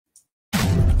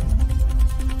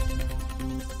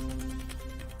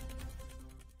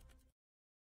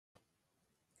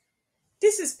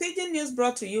This is Pidgin News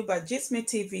brought to you by Gisme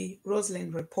TV,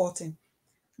 Rosalind reporting.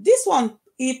 This one,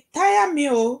 it tire me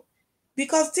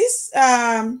because this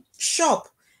shop,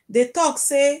 they talk,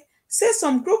 say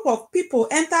some group of people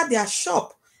enter their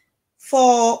shop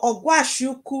for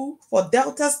Ogwashuku for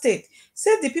Delta State.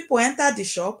 Say the people enter the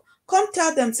shop, come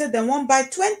tell them, say they want buy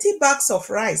 20 bags of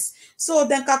rice. So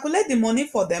then calculate the money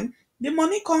for them. The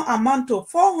money come amount to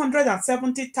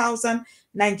 470,000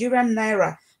 Nigerian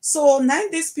naira. So now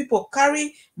these people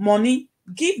carry money,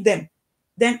 give them.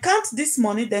 Then count this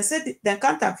money, then say then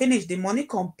count and finish the money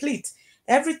complete.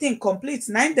 Everything complete.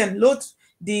 Now them load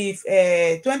the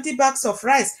 20 bags of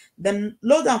rice, then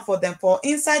load them for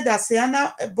inside the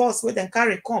Sienna bus where then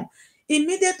carry come.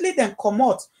 Immediately then come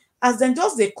out. As then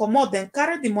just they come out, then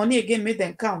carry the money again, make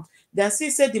them count. Then see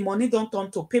say the money don't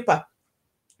turn to paper.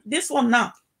 This one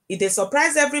now, it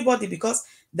surprise everybody because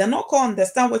they not can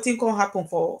understand what thing can happen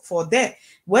for there.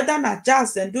 Whether not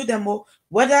just then do them or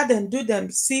whether then do them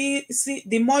see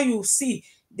the more you see,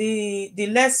 the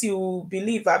less you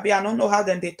believe. I don't know how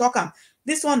then they talk.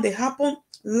 This one they happen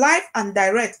live and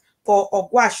direct for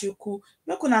Ogwashuku.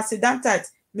 Make una sit down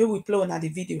tight. May we play on the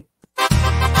video.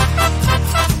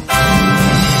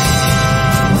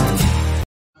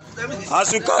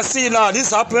 As you can see now,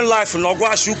 this happened live in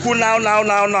Ogwashuku now.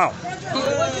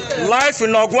 Live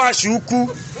in Ogwashuku.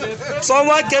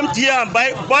 Someone came here and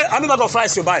buy how many bag of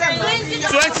rice you buy?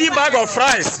 20 bag of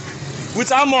rice. With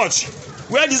how much?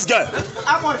 Where this guy?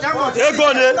 How much?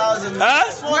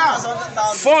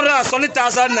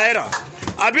 470,000 naira.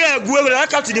 I be a go when I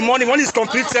come to the money when it's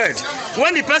completed.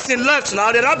 When the person left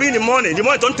now, they not be in the money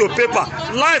turn to paper.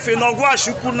 Life in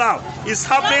Ogwashuku now is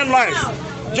happening live.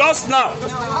 Just now,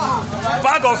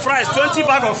 bag of rice, 20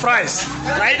 bag of rice.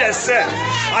 Now they sell.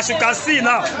 As you can see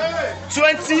now,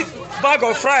 20 bag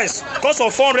of rice cost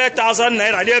of 400,000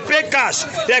 naira. They pay cash.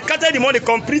 They counted the money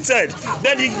completed.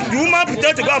 Then the woman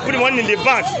pretended to go and put the money in the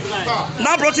bank.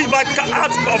 Now brought it back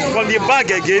out from the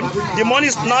bag again. The money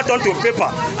is now turned to paper.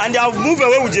 And they have moved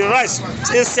away with the rice.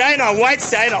 In Sienna, white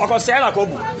Sienna, or Sienna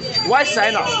Kobu. White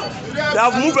Sienna. They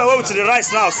have moved away with the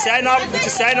rice now. Sienna, with the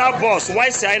Sienna boss,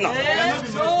 white Sienna.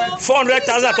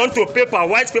 400,000 turned to paper,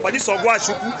 white paper. This is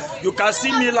Ogwashuku. You can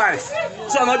see me live.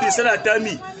 So I'm not be saying that tell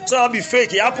me. So I'll be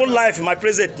fake. It happened live in my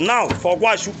present now for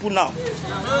Ogwashuku now.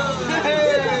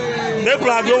 Make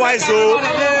una go wise o.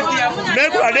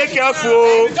 Make una dey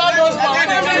careful.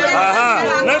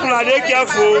 Make una dey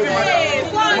careful.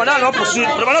 Madam don't pursue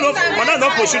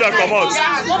that come out.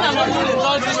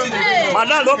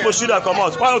 Madam don't pursue that come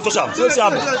out. Why not touch am? See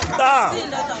am.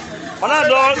 Madam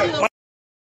don't.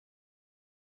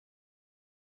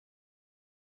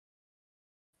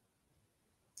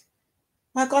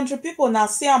 My country people now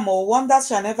see more wonders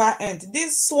shall never end.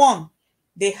 This one,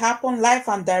 they happen live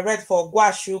and direct for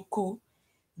Ogwashuku.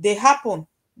 They happen.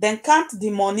 Then count the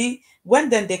money. When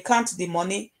then they count the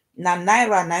money, na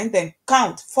naira, then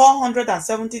count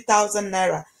 470,000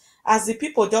 naira. As the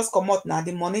people just come out now,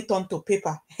 the money turn to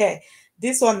paper. Hey,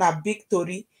 this one a big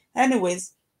story.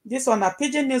 Anyways, this one a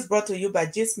Pidgin News brought to you by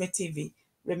Gisme TV.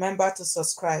 Remember to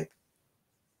subscribe.